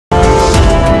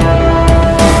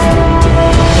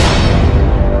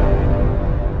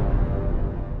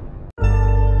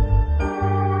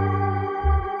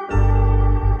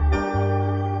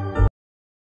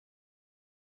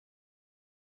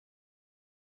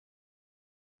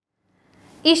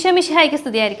ഈശോ മിശിഹായ്ക്ക്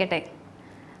സ്തുതിയായിരിക്കട്ടെ.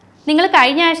 നിങ്ങൾ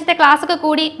കഴിഞ്ഞ ആഴ്ചത്തെ ക്ലാസ്സൊക്കെ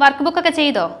കൂടി വർക്ക് ബുക്കൊക്കെ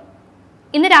ചെയ്തോ?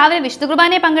 ഇന്ന് രാവിലെ വിശുദ്ധ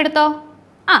കുർബാനയെ പങ്കെടുത്തോ?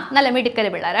 നല്ല മിടുക്കര്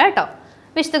പിള്ളേരാ കേട്ടോ.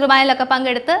 വിശുദ്ധ കുർബാനയിലൊക്കെ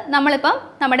പങ്കെടുത്ത് നമ്മളിപ്പം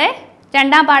നമ്മുടെ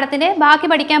 2ാം പാഠത്തിൻ്റെ ബാക്കി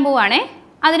പഠിക്കാൻ പോവുകയാണേ.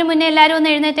 അതിനു മുന്നേ എല്ലാവരും ഒന്ന്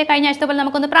എഴുന്നേറ്റ് കഴിഞ്ഞ ആഴ്ചത്തെ പോലെ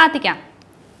നമുക്കൊന്ന് പ്രാർത്ഥിക്കാം.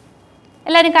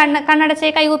 എല്ലാവരും കണ്ണടച്ചേ,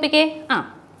 കൈകൂപ്പിക്കേ.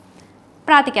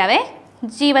 പ്രാർത്ഥിക്കാവേ.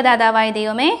 ജീവദാതാവായ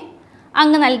ദൈവമേ,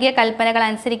 അങ്ങ് നൽകിയ കൽപ്പനകൾ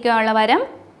അനുസരിക്കുവാനുള്ള വരം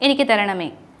എനിക്ക് തരണമേ.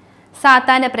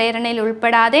 സാത്താൻ്റെ പ്രേരണയിൽ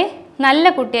ഉൾപ്പെടാതെ നല്ല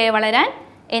കുട്ടിയായി വളരാൻ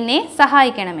എന്നെ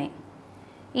സഹായിക്കണമേ.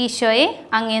 ഈശോയെ,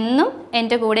 അങ്ങ് എന്നും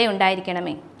എൻ്റെ കൂടെ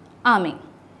ഉണ്ടായിരിക്കണമേ. ആമേൻ.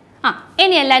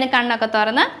 ഇനി എല്ലാവരും കണ്ണൊക്കെ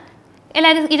തുറന്ന്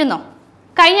എല്ലാവരും ഇരുന്നോ.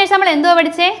 കഴിഞ്ഞ ആഴ്ച നമ്മൾ എന്തോ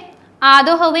പഠിച്ചേ?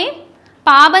 ആദവും ഹവ്വയും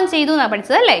പാപം ചെയ്തു എന്നാണ്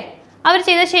പഠിച്ചത് അല്ലേ? അവർ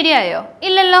ചെയ്തത് ശരിയായോ?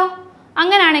 ഇല്ലല്ലോ.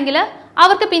 അങ്ങനാണെങ്കിൽ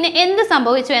അവർക്ക് പിന്നെ എന്ത്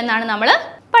സംഭവിച്ചു എന്നാണ് നമ്മൾ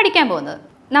പഠിക്കാൻ പോകുന്നത്.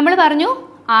 നമ്മൾ പറഞ്ഞു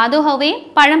ആദവും ഹവ്വയും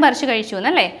പഴം പറിച്ചു കഴിച്ചു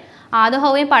എന്നല്ലേ. ആദവും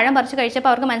ഹവ്വയും പഴം പറിച്ചു കഴിച്ചപ്പോൾ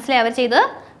അവർക്ക് മനസ്സിലായി അവർ ചെയ്തത്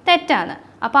തെറ്റാണ്.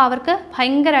 അപ്പോൾ അവർക്ക്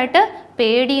ഭയങ്കരമായിട്ട്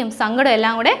പേടിയും സങ്കടവും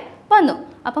എല്ലാം കൂടെ വന്നു.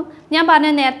 അപ്പം ഞാൻ പറഞ്ഞ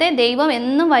നേരത്തെ ദൈവം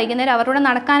എന്നും വൈകുന്നേരം അവരുടെ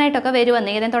നടക്കാനായിട്ടൊക്കെ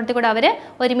വരുമെന്ന്. ഏതേൻ തോട്ടത്തിൽ കൂടെ അവർ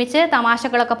ഒരുമിച്ച്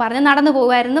തമാശകളൊക്കെ പറഞ്ഞ് നടന്നു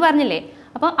പോകുമായിരുന്നു പറഞ്ഞില്ലേ.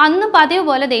 അപ്പം അന്നും പതിവ്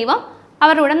പോലെ ദൈവം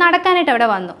അവരുടെ കൂടെ നടക്കാനായിട്ട് അവിടെ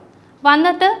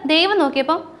വന്നിട്ട് ദൈവം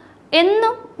നോക്കിയപ്പം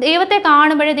എന്നും ദൈവത്തെ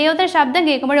കാണുമ്പോഴേ, ദൈവത്തിൻ്റെ ശബ്ദം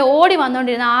കേൾക്കുമ്പോഴേ ഓടി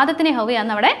വന്നുകൊണ്ടിരുന്ന ആദത്തിനെ ഹവ്വയെ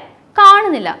അന്ന് അവിടെ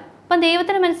കാണുന്നില്ല. അപ്പം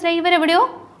ദൈവത്തിന് മനസ്സിലായി ഇവരെവിടെയോ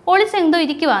ഒളിച്ചെന്തോ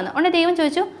ഇരിക്കുവാന്ന്. ഉടനെ ദൈവം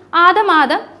ചോദിച്ചു, ആദം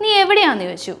നീ എവിടെയാണെന്ന്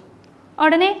ചോദിച്ചു.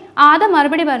 ഉടനെ ആദം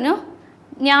മറുപടി പറഞ്ഞു,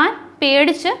 ഞാൻ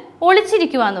പേടിച്ച്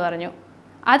ഒളിച്ചിരിക്കുവാന്ന് പറഞ്ഞു.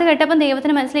 അത് കേട്ടപ്പം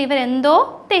ദൈവത്തിന് മനസ്സിലായി ഇവരെന്തോ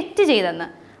തെറ്റ് ചെയ്തെന്ന്.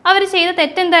 അവർ ചെയ്ത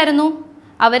തെറ്റെന്തായിരുന്നു?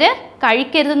 അവർ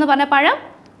കഴിക്കരുതെന്ന് പറഞ്ഞ പഴം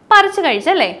പറിച്ചു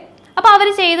കഴിച്ചല്ലേ. അപ്പോൾ അവർ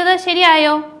ചെയ്തത്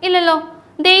ശരിയായോ? ഇല്ലല്ലോ.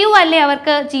 ദൈവമല്ലേ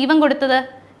അവർക്ക് ജീവൻ കൊടുത്തത്?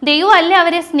 ദൈവമല്ലേ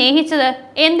അവരെ സ്നേഹിച്ചത്?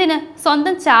 എന്തിന്?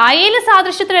 സ്വന്തം ഛായയിലും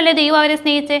സാദൃശ്യത്തിലല്ലേ ദൈവം അവരെ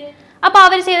സ്നേഹിച്ചേ. അപ്പോൾ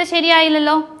അവർ ചെയ്തത്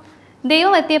ശരിയായില്ലല്ലോ.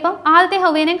 ദൈവം എത്തിയപ്പം ആദ്യത്തെ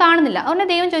ഹവ്വയെ കാണുന്നില്ല. ഉടനെ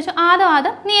ദൈവം ചോദിച്ചു,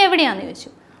 ആദം നീ എവിടെയാണെന്ന് ചോദിച്ചു.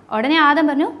 ഉടനെ ആദം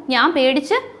പറഞ്ഞു, ഞാൻ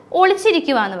പേടിച്ച്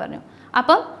ഒളിച്ചിരിക്കുവാന്ന് പറഞ്ഞു.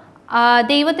 അപ്പം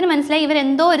ദൈവത്തിന് മനസ്സിലായി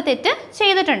ഇവരെന്തോ ഒരു തെറ്റ്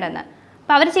ചെയ്തിട്ടുണ്ടെന്ന്.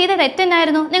 അപ്പം അവർ ചെയ്ത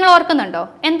തെറ്റെന്നായിരുന്നു? നിങ്ങൾ ഓർക്കുന്നുണ്ടോ?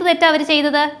 എന്ത് തെറ്റാണ് അവർ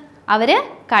ചെയ്തത്? അവർ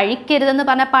കഴിക്കരുതെന്ന്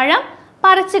പറഞ്ഞ പഴം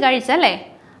പറിച്ച് കഴിച്ചല്ലേ.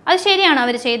 അത് ശരിയാണോ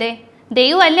അവർ ചെയ്തേ?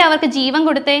 ദൈവമല്ലേ അവർക്ക് ജീവൻ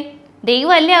കൊടുത്തേ?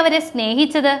 ദൈവമല്ലേ അവരെ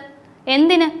സ്നേഹിച്ചത്?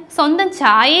 എന്തിന്? സ്വന്തം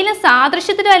ഛായയിലും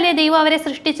സാദൃശ്യത്തിലും അല്ലേ ദൈവം അവരെ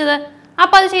സൃഷ്ടിച്ചത്?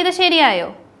 അപ്പം അത് ചെയ്ത് ശരിയായോ?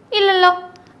 ഇല്ലല്ലോ.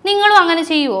 നിങ്ങളും അങ്ങനെ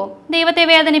ചെയ്യുമോ? ദൈവത്തെ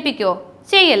വേദനിപ്പിക്കുമോ?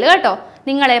 ചെയ്യല്ലോ കേട്ടോ.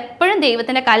 നിങ്ങൾ എപ്പോഴും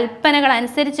ദൈവത്തിൻ്റെ കൽപ്പനകൾ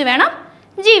അനുസരിച്ച് വേണം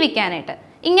ജീവിക്കാനായിട്ട്.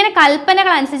 ഇങ്ങനെ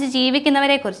കൽപ്പനകൾ അനുസരിച്ച്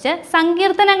ജീവിക്കുന്നവരെ കുറിച്ച്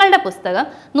സങ്കീർത്തനങ്ങളുടെ പുസ്തകം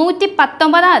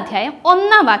 119 അധ്യായം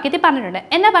 1-ാം വാക്യത്തിൽ പറഞ്ഞിട്ടുണ്ട്.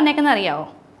 എന്നാ പറഞ്ഞേക്കുന്നത് അറിയാവോ?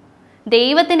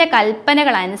 ദൈവത്തിൻ്റെ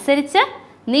കൽപ്പനകൾ അനുസരിച്ച്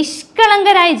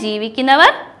നിഷ്കളങ്കരായി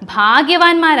ജീവിക്കുന്നവർ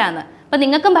ഭാഗ്യവാന്മാരാണ്. അപ്പം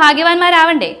നിങ്ങൾക്കും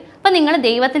ഭാഗ്യവാന്മാരാവണ്ടേ? അപ്പം നിങ്ങൾ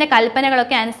ദൈവത്തിൻ്റെ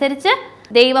കൽപ്പനകളൊക്കെ അനുസരിച്ച്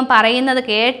ദൈവം പറയുന്നത്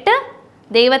കേട്ട്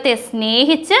ദൈവത്തെ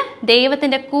സ്നേഹിച്ച്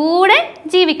ദൈവത്തിൻ്റെ കൂടെ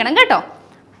ജീവിക്കണം കേട്ടോ.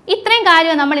 ഇത്രയും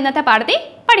കാര്യമാണ് നമ്മൾ ഇന്നത്തെ പാഠത്തിൽ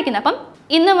പഠിക്കുന്നത്. അപ്പം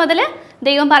ഇന്ന് മുതൽ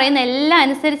ദൈവം പറയുന്ന എല്ലാം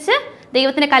അനുസരിച്ച്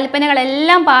ദൈവത്തിൻ്റെ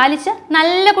കൽപ്പനകളെല്ലാം പാലിച്ച്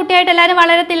നല്ല കുട്ടിയായിട്ട് എല്ലാവരും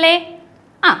വളരത്തില്ലേ?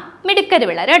 മിടുക്കര്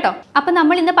പിള്ളേർ കേട്ടോ. അപ്പം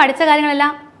നമ്മൾ ഇന്ന് പഠിച്ച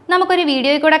കാര്യങ്ങളെല്ലാം നമുക്കൊരു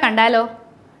വീഡിയോയിൽ കൂടെ കണ്ടാലോ?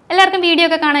 എല്ലാവർക്കും വീഡിയോ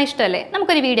ഒക്കെ കാണാൻ ഇഷ്ടമല്ലേ?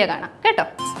 നമുക്കൊരു വീഡിയോ കാണാം കേട്ടോ.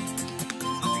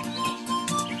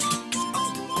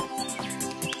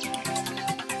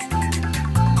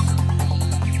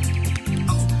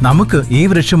 നമുക്ക് ഈ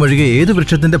വൃക്ഷം ഒഴികെ ഏത്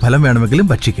വൃക്ഷത്തിന്റെ ഫലം വേണമെങ്കിലും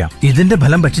ഭക്ഷിക്കാം. ഇതിന്റെ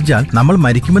ഫലം ഭക്ഷിച്ചാൽ നമ്മൾ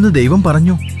മരിക്കുമെന്ന് ദൈവം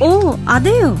പറഞ്ഞു. ഓ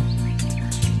അതെയോ?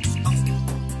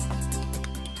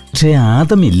 പക്ഷേ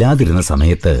ആദം ഇല്ലാതിരുന്ന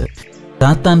സമയത്ത്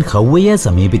സാത്താൻ ഹവ്വയെ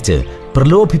സമീപിച്ച്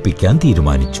പ്രലോഭിപ്പിക്കാൻ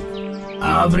തീരുമാനിച്ചു.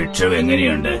 ആ വൃക്ഷം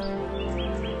എങ്ങനെയുണ്ട്?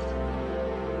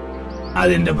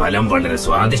 അതിന്റെ ഫലം വളരെ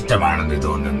സ്വാദിഷ്ടമാണെന്ന്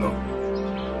തോന്നുന്നു.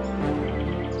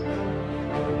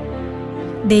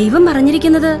 ദൈവം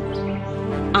പറഞ്ഞിരിക്കുന്നത്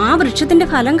ആ വൃക്ഷത്തിന്റെ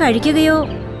ഫലം കഴിക്കുകയോ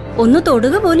ഒന്ന്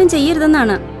തൊടുക പോലും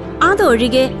ചെയ്യരുതെന്നാണ്.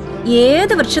 അതൊഴികെ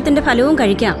ഏത് വൃക്ഷത്തിന്റെ ഫലവും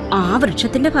കഴിക്കാം. ആ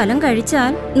വൃക്ഷത്തിന്റെ ഫലം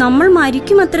കഴിച്ചാൽ നമ്മൾ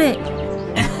മരിക്കുമത്രേ.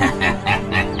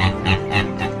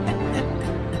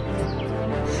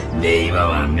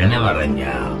 ദൈവം അങ്ങനെ പറഞ്ഞ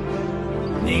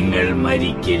നിങ്ങൾ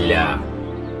മരിക്കില്ല.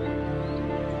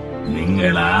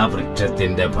 നിങ്ങൾ ആ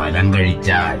വൃക്ഷത്തിന്റെ ഫലം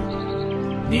കഴിച്ചാൽ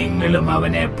നിങ്ങളും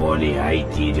അവനെ പോലെ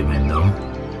ആയിത്തീരുമെന്നും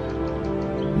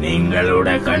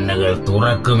നിങ്ങളുടെ കണ്ണുകൾ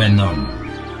തുറക്കുമെന്നും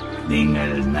നിങ്ങൾ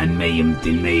നന്മയും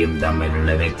തിന്മയും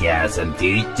തമ്മിലുള്ള വ്യത്യാസം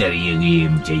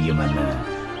തിരിച്ചറിയുകയും ചെയ്യുമെന്ന്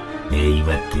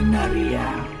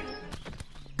ദൈവത്തിനറിയാം.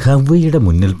 ഹവ്വയുടെ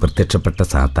മുന്നിൽ പ്രത്യക്ഷപ്പെട്ട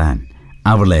സാത്താൻ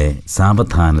അവളെ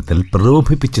സാവധാനത്തിൽ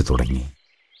പ്രലോഭിപ്പിച്ചു തുടങ്ങി.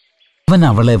 അവൻ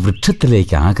അവളെ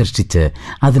വൃക്ഷത്തിലേക്ക് ആകർഷിച്ച്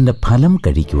അതിന്റെ ഫലം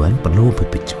കഴിക്കുവാൻ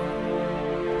പ്രലോഭിപ്പിച്ചു.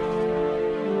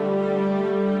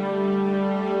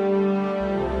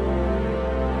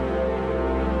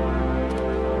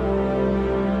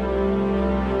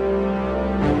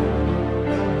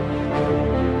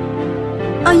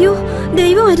 അയ്യോ,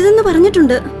 ദൈവം അരുതെന്ന്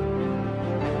പറഞ്ഞിട്ടുണ്ട്.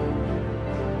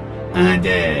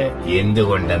 അത്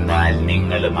എന്തുകൊണ്ടെന്നാൽ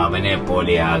നിങ്ങളും അവനെ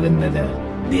പോലെയാകുന്നത്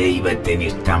ദൈവത്തിന്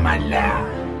ഇഷ്ടമല്ല.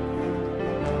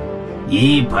 ഈ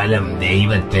ഫലം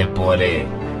ദൈവത്തെ പോലെ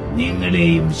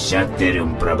നിങ്ങളെയും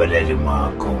ശക്തരും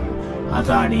പ്രബലരുമാക്കും.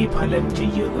 അതാണ് ഈ ഫലം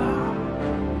ചെയ്യുക.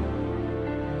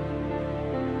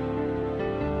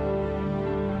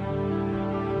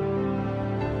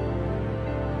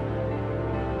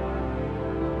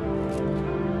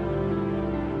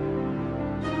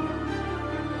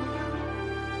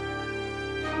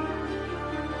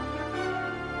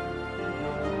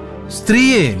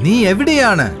 സ്ത്രീയെ, നീ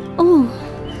എവിടെയാണ്? ഓ,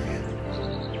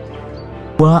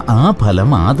 ആ ഫലം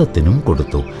ആദത്തിനും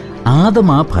കൊടുത്തു. ആദം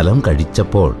ആ ഫലം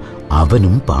കഴിച്ചപ്പോൾ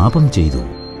അവനും പാപം ചെയ്തു.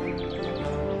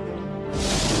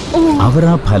 അവർ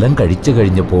ആ ഫലം കഴിച്ചു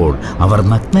കഴിഞ്ഞപ്പോൾ അവർ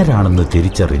നഗ്നരാണെന്ന്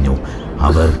തിരിച്ചറിഞ്ഞു.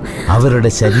 അവർ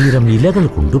അവരുടെ ശരീരം ഇലകൾ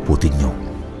കൊണ്ട് പൊതിഞ്ഞു.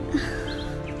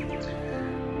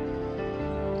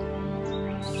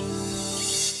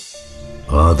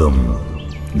 ആദം,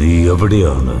 നീ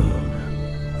എവിടെയാണ്?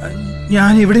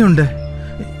 ഞാൻ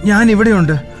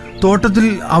ഇവിടെയുണ്ട്. തോട്ടത്തിൽ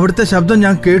അവിടുത്തെ ശബ്ദം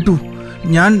ഞാൻ കേട്ടു.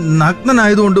 ഞാൻ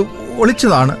നഗ്നനായതുകൊണ്ട്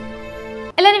ഒളിച്ചതാണ്.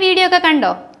 എല്ലാവരും വീഡിയോ ഒക്കെ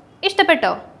കണ്ടോ?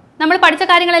 ഇഷ്ടപ്പെട്ടോ? നമ്മൾ പഠിച്ച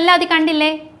കാര്യങ്ങളെല്ലാം അത് കണ്ടില്ലേ?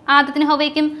 ആദത്തിനും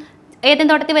ഹവ്വയ്ക്കും ഏദൻ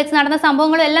തോട്ടത്തിൽ വെച്ച് നടന്ന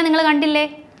സംഭവങ്ങളും എല്ലാം നിങ്ങൾ കണ്ടില്ലേ?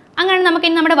 അങ്ങനെ നമുക്ക്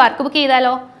ഇനി നമ്മുടെ വർക്ക് ബുക്ക്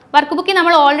ചെയ്താലോ? വർക്ക് ബുക്കിൽ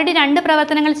നമ്മൾ ഓൾറെഡി 2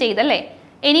 പ്രവർത്തനങ്ങൾ ചെയ്തല്ലേ?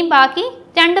 ഇനിയും ബാക്കി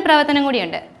 2 പ്രവർത്തനം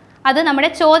കൂടിയുണ്ട്. അത്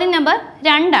നമ്മുടെ ചോദ്യം നമ്പർ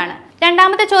 2 ആണ്.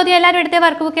 രണ്ടാമത്തെ ചോദ്യം എല്ലാവരും എടുത്തേ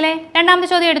വർക്ക് ബുക്കിലെ? രണ്ടാമത്തെ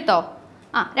ചോദ്യം എടുത്തോ?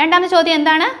 രണ്ടാമത്തെ ചോദ്യം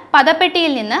എന്താണ്?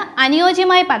 പദപ്പെട്ടിയിൽ നിന്ന്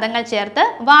അനുയോജ്യമായ പദങ്ങൾ ചേർത്ത്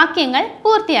വാക്യങ്ങൾ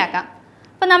പൂർത്തിയാക്കാം.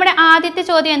 അപ്പം നമ്മുടെ ആദ്യത്തെ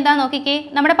ചോദ്യം എന്താ നോക്കിക്കേ.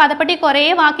 നമ്മുടെ പദപ്പെട്ടി കുറേ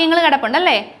വാക്യങ്ങൾ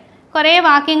കിടപ്പുണ്ടല്ലേ? കുറേ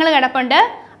വാക്യങ്ങൾ കിടപ്പുണ്ട്.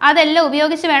 അതെല്ലാം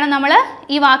ഉപയോഗിച്ച് വേണം നമ്മൾ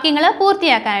ഈ വാക്യങ്ങൾ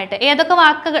പൂർത്തിയാക്കാനായിട്ട്. ഏതൊക്കെ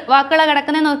വാക്കുകളാണ്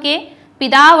കിടക്കുന്നത് നോക്കിയേ.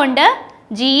 പിതാവുണ്ട്,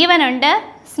 ജീവനുണ്ട്,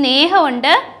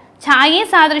 സ്നേഹമുണ്ട്, ഛായയും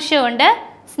സാദൃശ്യമുണ്ട്,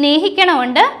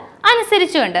 സ്നേഹിക്കണമുണ്ട്,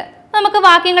 അനുസരിച്ചുമുണ്ട്. നമുക്ക്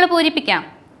വാക്യങ്ങൾ പൂരിപ്പിക്കാം.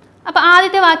 അപ്പോൾ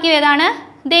ആദ്യത്തെ വാക്യം ഏതാണ്?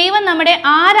 ദൈവം നമ്മുടെ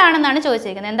ആരാണെന്നാണ്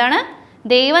ചോദിച്ചേക്കുന്നത്. എന്താണ്?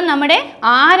 ദൈവം നമ്മുടെ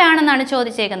ആരാണെന്നാണ്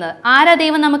ചോദിച്ചേക്കുന്നത്. ആരാ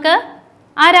ദൈവം നമുക്ക്?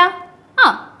 ആരാ?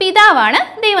 പിതാവാണ്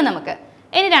ദൈവം നമുക്ക്.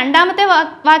 ഇനി രണ്ടാമത്തെ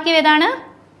വാക്യം ഏതാണ്?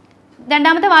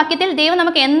 രണ്ടാമത്തെ വാക്യത്തിൽ ദൈവം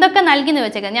നമുക്ക് എന്തൊക്കെ നൽകി എന്ന്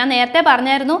വെച്ചേക്കുന്നത്. ഞാൻ നേരത്തെ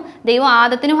പറഞ്ഞായിരുന്നു ദൈവം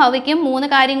ആദത്തിനും ഹവ്വയ്ക്കും 3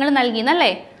 കാര്യങ്ങൾ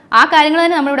നൽകിയെന്നല്ലേ? ആ കാര്യങ്ങൾ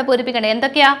തന്നെ നമ്മളിവിടെ പൂരിപ്പിക്കേണ്ടത്.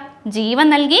 എന്തൊക്കെയാ? ജീവൻ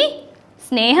നൽകി,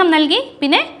 സ്നേഹം നൽകി,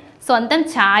 പിന്നെ സ്വന്തം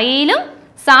ഛായയിലും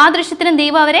സാദൃശ്യത്തിനും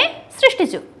ദൈവം അവരെ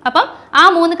സൃഷ്ടിച്ചു. അപ്പം ആ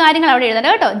 3 കാര്യങ്ങൾ അവിടെ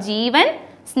എഴുതണം കേട്ടോ. ജീവൻ,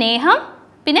 സ്നേഹം,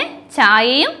 പിന്നെ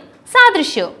ഛായയും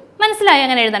സാദൃശ്യവും. മനസ്സിലായോ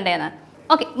എങ്ങനെ എഴുതണ്ടേന്ന്?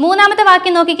 ഓക്കെ, മൂന്നാമത്തെ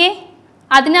വാക്യം നോക്കിക്കേ.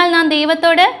 അതിനാൽ നാം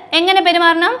ദൈവത്തോട് എങ്ങനെ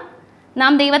പെരുമാറണം?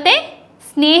 നാം ദൈവത്തെ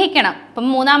സ്നേഹിക്കണം. അപ്പം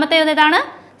മൂന്നാമത്തെ ഏതാണ്?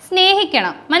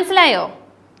 സ്നേഹിക്കണം. മനസ്സിലായോ?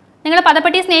 നിങ്ങൾ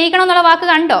പദപ്പെട്ടി സ്നേഹിക്കണം എന്നുള്ള വാക്ക്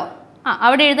കണ്ടോ?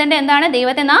 അവിടെ എഴുതേണ്ട എന്താണ്?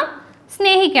 ദൈവത്തെ നാം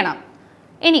സ്നേഹിക്കണം.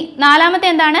 ഇനി നാലാമത്തെ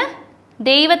എന്താണ്?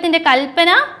 ദൈവത്തിൻ്റെ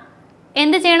കൽപ്പന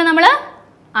എന്ത് ചെയ്യണം? നമ്മൾ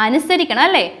അനുസരിക്കണം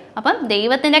അല്ലേ? അപ്പം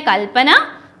ദൈവത്തിൻ്റെ കൽപ്പന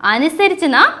അനുസരിച്ച്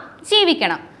നാം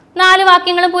ജീവിക്കണം. 4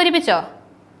 വാക്യങ്ങളും പൂരിപ്പിച്ചോ?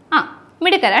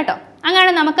 മിടുക്കര കേട്ടോ.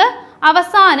 അങ്ങനെ നമുക്ക്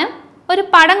അവസാനം ഒരു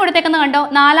പടം കൊടുത്തേക്കുന്ന കണ്ടോ?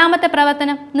 4ാമത്തെ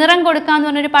പ്രവർത്തനം, നിറം കൊടുക്കാന്ന്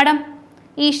പറഞ്ഞൊരു പടം.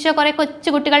 ഈശോ കുറേ കൊച്ചു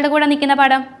കുട്ടികളുടെ കൂടെ നിൽക്കുന്ന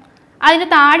പടം. അതിന്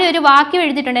താഴെ ഒരു വാക്യം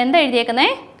എഴുതിയിട്ടുണ്ട്. എന്താ എഴുതിയേക്കുന്നേ?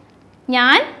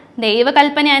 ഞാൻ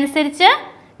ദൈവകൽപ്പന അനുസരിച്ച്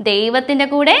ദൈവത്തിൻ്റെ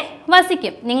കൂടെ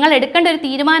വസിക്കും. നിങ്ങൾ എടുക്കേണ്ട ഒരു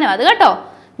തീരുമാനം അത് കേട്ടോ.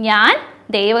 ഞാൻ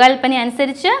ദൈവകൽപ്പന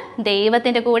അനുസരിച്ച്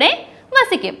ദൈവത്തിൻ്റെ കൂടെ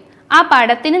വസിക്കും. ആ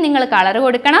പടത്തിന് നിങ്ങൾ കളർ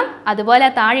കൊടുക്കണം. അതുപോലെ ആ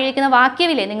താഴെ ഇരിക്കുന്ന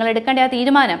വാക്യമില്ലേ, നിങ്ങൾ എടുക്കേണ്ട ആ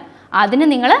തീരുമാനം, അതിന്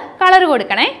നിങ്ങൾ കളർ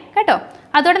കൊടുക്കണേ കേട്ടോ.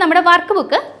 അതോടെ നമ്മുടെ വർക്ക്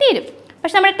ബുക്ക് തീരും.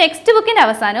 പക്ഷെ നമ്മുടെ ടെക്സ്റ്റ് ബുക്കിൻ്റെ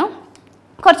അവസാനവും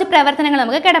കുറച്ച് പ്രവർത്തനങ്ങൾ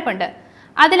നമുക്ക് കിടപ്പുണ്ട്.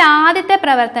 അതിൽ ആദ്യത്തെ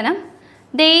പ്രവർത്തനം,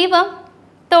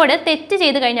 ദൈവത്തോട് തെറ്റ്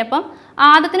ചെയ്ത് കഴിഞ്ഞപ്പം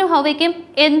ആദത്തിനും ഹവ്വയ്ക്കും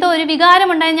എന്തോ ഒരു വികാരം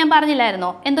ഉണ്ടായെന്ന് ഞാൻ പറഞ്ഞില്ലായിരുന്നോ?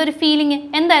 എന്തോ ഒരു ഫീലിംഗ്.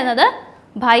 എന്തായിരുന്നത്?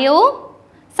 ഭയവും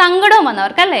സങ്കടവും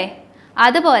വന്നവർക്കല്ലേ?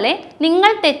 അതുപോലെ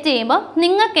നിങ്ങൾ തെറ്റ് ചെയ്യുമ്പോൾ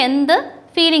നിങ്ങൾക്ക് എന്ത്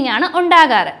ഫീലിംഗ് ആണ്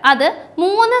ഉണ്ടാകാറ്? അത്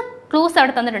 3 ക്ലൂസ്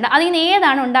അവിടെ തന്നിട്ടുണ്ട്. അതിൽ നിന്ന്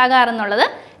ഏതാണ് ഉണ്ടാകാറെന്നുള്ളത്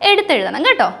എടുത്തെഴുതണം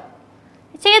കേട്ടോ.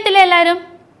 ചെയ്യത്തില്ല എല്ലാവരും?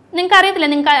 നിങ്ങൾക്ക് അറിയത്തില്ല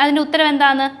നിങ്ങൾക്ക് അതിൻ്റെ ഉത്തരം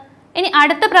എന്താണെന്ന്? ഇനി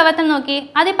അടുത്ത പ്രവർത്തനം നോക്കി.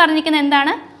 അതിൽ പറഞ്ഞിരിക്കുന്നത്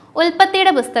എന്താണ്?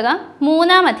 ഉൽപ്പത്തിയുടെ പുസ്തകം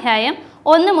 3-ാം അധ്യായം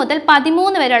 1 മുതൽ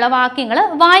 13 വരെയുള്ള വാക്യങ്ങൾ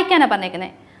വായിക്കാനാണ്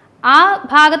പറഞ്ഞിരിക്കുന്നത്. ആ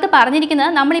ഭാഗത്ത്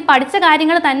പറഞ്ഞിരിക്കുന്നത് നമ്മൾ ഈ പഠിച്ച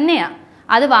കാര്യങ്ങൾ തന്നെയാണ്.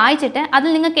 അത് വായിച്ചിട്ട് അതിൽ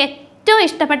നിങ്ങൾക്ക് ഏറ്റവും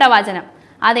ഇഷ്ടപ്പെട്ട വചനം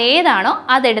അതേതാണോ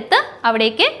അതെടുത്ത്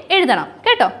അവിടേക്ക് എഴുതണം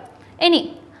കേട്ടോ. ഇനി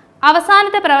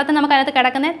അവസാനത്തെ പ്രവർത്തനം നമുക്ക് അതിനകത്ത്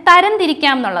കിടക്കുന്നത് തരം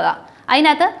തിരിക്കാം എന്നുള്ളതാണ്.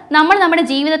 അതിനകത്ത് നമ്മൾ നമ്മുടെ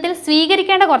ജീവിതത്തിൽ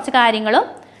സ്വീകരിക്കേണ്ട കുറച്ച് കാര്യങ്ങളും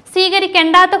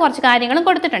സ്വീകരിക്കേണ്ടാത്ത കുറച്ച് കാര്യങ്ങളും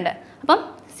കൊടുത്തിട്ടുണ്ട്. അപ്പം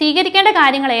സ്വീകരിക്കേണ്ട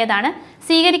കാര്യങ്ങൾ ഏതാണ്,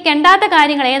 സ്വീകരിക്കേണ്ടാത്ത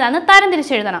കാര്യങ്ങൾ ഏതാണെന്ന് തരം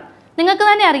തിരിച്ചെഴുതണം. നിങ്ങൾക്ക്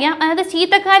തന്നെ അറിയാം, അതായത്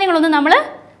ചീത്ത കാര്യങ്ങളൊന്നും നമ്മൾ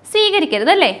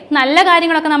സ്വീകരിക്കരുത് അല്ലേ? നല്ല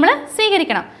കാര്യങ്ങളൊക്കെ നമ്മൾ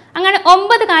സ്വീകരിക്കണം. അങ്ങനെ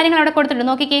 9 കാര്യങ്ങൾ അവിടെ കൊടുത്തിട്ടുണ്ട്.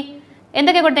 നോക്കിക്കേ.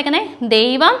 എന്തൊക്കെ കൊടുത്തേക്കുന്നത്?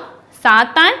 ദൈവം,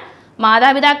 സാത്താൻ,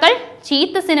 മാതാപിതാക്കൾ,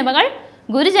 ചീത്ത സിനിമകൾ,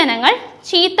 ഗുരുജനങ്ങൾ,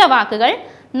 ചീത്ത വാക്കുകൾ,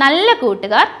 നല്ല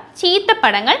കൂട്ടുകാർ, ചീത്ത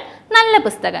പടങ്ങൾ, നല്ല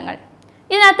പുസ്തകങ്ങൾ.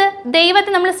 ഇതിനകത്ത്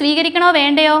ദൈവത്തെ നമ്മൾ സ്വീകരിക്കണോ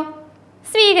വേണ്ടയോ?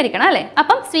 സ്വീകരിക്കണം അല്ലേ?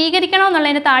 അപ്പം സ്വീകരിക്കണോ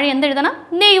എന്നുള്ളതിന് താഴെ എന്തെഴുതണം?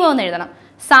 ദൈവം എന്ന് എഴുതണം.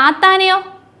 സാത്താനെയോ?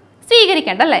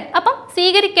 സ്വീകരിക്കേണ്ട അല്ലേ? അപ്പം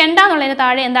സ്വീകരിക്കേണ്ട എന്നുള്ളതിന്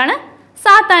താഴെ എന്താണ്?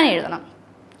 സാത്താനെ എഴുതണം.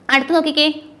 അടുത്ത് നോക്കിക്കേ,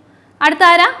 അടുത്ത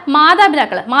ആരാ?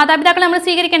 മാതാപിതാക്കൾ. മാതാപിതാക്കളെ നമ്മൾ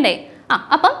സ്വീകരിക്കണ്ടേ?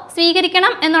 അപ്പം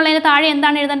സ്വീകരിക്കണം എന്നുള്ളതിന് താഴെ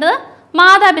എന്താണ് എഴുതേണ്ടത്?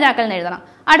 മാതാപിതാക്കൾ എന്ന് എഴുതണം.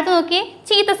 അടുത്ത് നോക്കിയേ,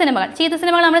 ചീത്ത സിനിമകൾ. ചീത്ത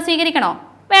സിനിമകൾ നമ്മൾ സ്വീകരിക്കണോ?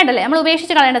 വേണ്ടല്ലേ? നമ്മൾ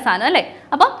ഉപേക്ഷിച്ച് കളയേണ്ട സാധനം അല്ലേ?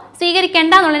 അപ്പം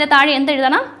സ്വീകരിക്കേണ്ട എന്നുള്ളതിന് താഴെ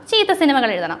എന്തെഴുതണം? ചീത്ത സിനിമകൾ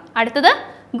എഴുതണം. അടുത്തത്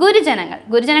ഗുരുജനങ്ങൾ.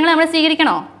 ഗുരുജനങ്ങൾ നമ്മൾ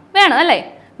സ്വീകരിക്കണോ? വേണം അല്ലേ?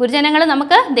 ഗുരുജനങ്ങൾ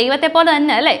നമുക്ക് ദൈവത്തെ പോലെ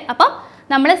തന്നെ അല്ലേ? അപ്പം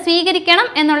നമ്മൾ സ്വീകരിക്കണം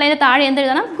എന്നുള്ളതിന് താഴെ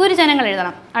എന്തെഴുതണം? ഗുരുജനങ്ങൾ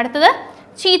എഴുതണം. അടുത്തത്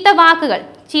ചീത്ത വാക്കുകൾ.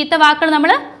 ചീത്ത വാക്കുകൾ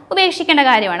നമ്മൾ ഉപേക്ഷിക്കേണ്ട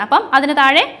കാര്യമാണ്. അപ്പം അതിന്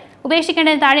താഴെ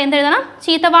ഉപേക്ഷിക്കേണ്ടതിന് താഴെ എന്തെഴുതണം?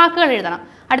 ചീത്ത വാക്കുകൾ എഴുതണം.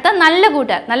 അടുത്ത നല്ല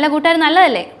കൂട്ടുകാർ. നല്ല കൂട്ടുകാർ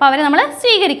നല്ലതല്ലേ? അപ്പോൾ അവരെ നമ്മൾ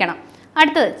സ്വീകരിക്കണം.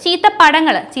 അടുത്തത് ചീത്ത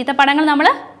പടങ്ങൾ. ചീത്ത പടങ്ങൾ നമ്മൾ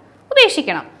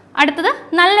ഉപേക്ഷിക്കണം. അടുത്തത്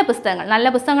നല്ല പുസ്തകങ്ങൾ. നല്ല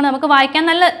പുസ്തകങ്ങൾ നമുക്ക്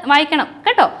വായിക്കണം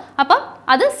കേട്ടോ. അപ്പം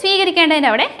അത് സ്വീകരിക്കേണ്ടതിൻ്റെ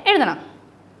അവിടെ എഴുതണം.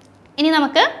 ഇനി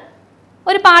നമുക്ക്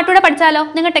ഒരു പാട്ടുകൂടെ പഠിച്ചാലോ?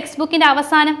 നിങ്ങൾ ടെക്സ്റ്റ് ബുക്കിൻ്റെ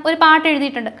അവസാനം ഒരു പാട്ട്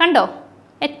എഴുതിയിട്ടുണ്ട്, കണ്ടോ?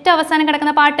 ഏറ്റവും അവസാനം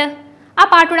കിടക്കുന്ന പാട്ട്. ആ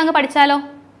പാട്ടുകൂടെ അങ്ങ് പഠിച്ചാലോ?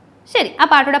 ശരി, ആ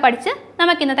പാട്ടുകൂടെ പഠിച്ച്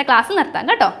നമുക്ക് ഇന്നത്തെ ക്ലാസ് നിർത്താം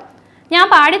കേട്ടോ. ഞാൻ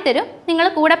പാടിത്തരും, നിങ്ങൾ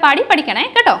കൂടെ പാടി പഠിക്കണേ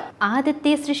കേട്ടോ.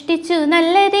 ആദ്യത്തെ സൃഷ്ടിച്ചു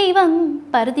നല്ല ദൈവം,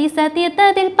 പറുദീസ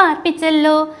തീർത്തതിൽ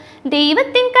പാർപ്പിച്ചല്ലോ.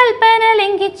 ദൈവത്തിൻ കൽപ്പന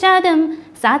ലംഘിച്ചാതും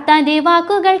സാത്താന്റെ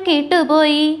വാക്കുകൾ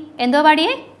കേട്ടുപോയി. എന്തോ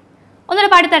പാടിയേ?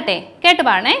 ഒന്നുകൂടെ പാടിത്തട്ടെ, കേട്ടു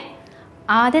പാടണേ.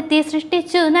 ആദ്യത്തെ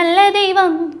സൃഷ്ടിച്ചു നല്ല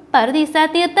ദൈവം, പറുദീസ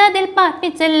തീർത്തതിൽ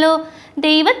പാർപ്പിച്ചല്ലോ.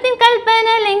 ദൈവത്തിൻ കൽപ്പന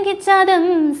ലംഘിച്ചാതും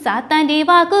സാത്താന്റെ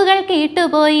വാക്കുകൾ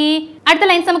കേട്ടുപോയി. അടുത്ത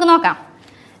ലൈൻസ് നമുക്ക് നോക്കാം.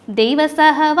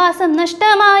 ദൈവസഹവാസം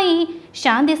നഷ്ടമായി,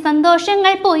 ശാന്തി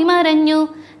സന്തോഷങ്ങൾ പോയി മറഞ്ഞു.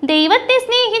 ദൈവത്തെ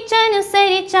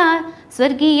സ്നേഹിച്ചനുസരിച്ചാൽ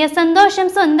സ്വർഗീയ സന്തോഷം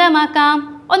സ്വന്തമാക്കാം.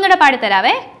 ഒന്നുകൂടെ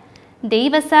പാടിത്തരാവേ.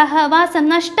 ദൈവസഹവാസം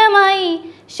നഷ്ടമായി,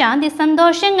 ശാന്തി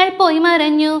സന്തോഷങ്ങൾ പോയി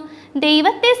മറഞ്ഞു.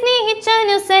 ദൈവത്തെ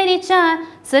സ്നേഹിച്ചനുസരിച്ചാൽ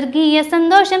സ്വർഗീയ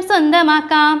സന്തോഷം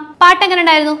സ്വന്തമാക്കാം. പാട്ടെങ്ങനെ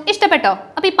ഉണ്ടായിരുന്നു? ഇഷ്ടപ്പെട്ടോ?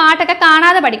 അപ്പൊ ഈ പാട്ടൊക്കെ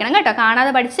കാണാതെ പഠിക്കണം കേട്ടോ.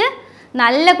 കാണാതെ പഠിച്ച്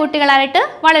നല്ല കുട്ടികളായിട്ട്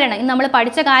വളരണം. ഇന്ന് നമ്മൾ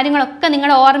പഠിച്ച കാര്യങ്ങളൊക്കെ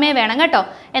നിങ്ങളുടെ ഓർമ്മയെ വേണം കേട്ടോ.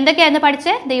 എന്തൊക്കെയായിരുന്നു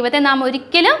പഠിച്ചേ? ദൈവത്തെ നാം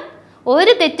ഒരിക്കലും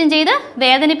ഒരു തെറ്റും ചെയ്ത്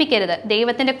വേദനിപ്പിക്കരുത്.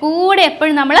 ദൈവത്തിൻ്റെ കൂടെ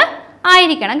എപ്പോഴും നമ്മൾ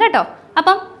ആയിരിക്കണം കേട്ടോ.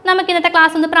 അപ്പം നമുക്ക് ഇന്നത്തെ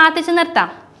ക്ലാസ് ഒന്ന് പ്രാർത്ഥിച്ച് നിർത്താം.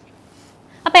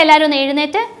 അപ്പം എല്ലാവരും ഒന്ന്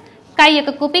എഴുന്നേറ്റ്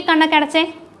കൈയൊക്കെ കൂപ്പി കണ്ണൊക്കെ അടച്ചേ.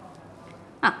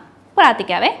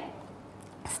 പ്രാർത്ഥിക്കാവേ.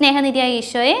 സ്നേഹനിധിയായ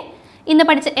ഈശോയെ, ഇന്ന്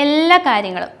പഠിച്ച എല്ലാ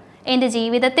കാര്യങ്ങളും എൻ്റെ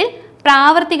ജീവിതത്തിൽ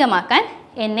പ്രാവർത്തികമാക്കാൻ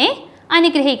എന്നെ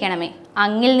അനുഗ്രഹിക്കണമേ.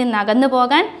 അങ്ങിൽ നിന്ന് അകന്നു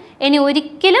പോകാൻ എന്നെ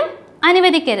ഒരിക്കലും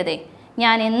അനുവദിക്കരുതേ.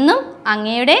 ഞാൻ എന്നും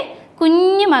അങ്ങയുടെ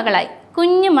കുഞ്ഞു മകളായി,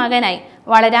 കുഞ്ഞു മകനായി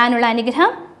വളരാനുള്ള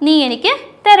അനുഗ്രഹം നീ എനിക്ക്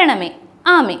തരണമേ.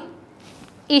 ആമേൻ.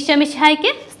 ഈശോ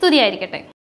മിശിഹായ്ക്ക് സ്തുതിയായിരിക്കട്ടെ.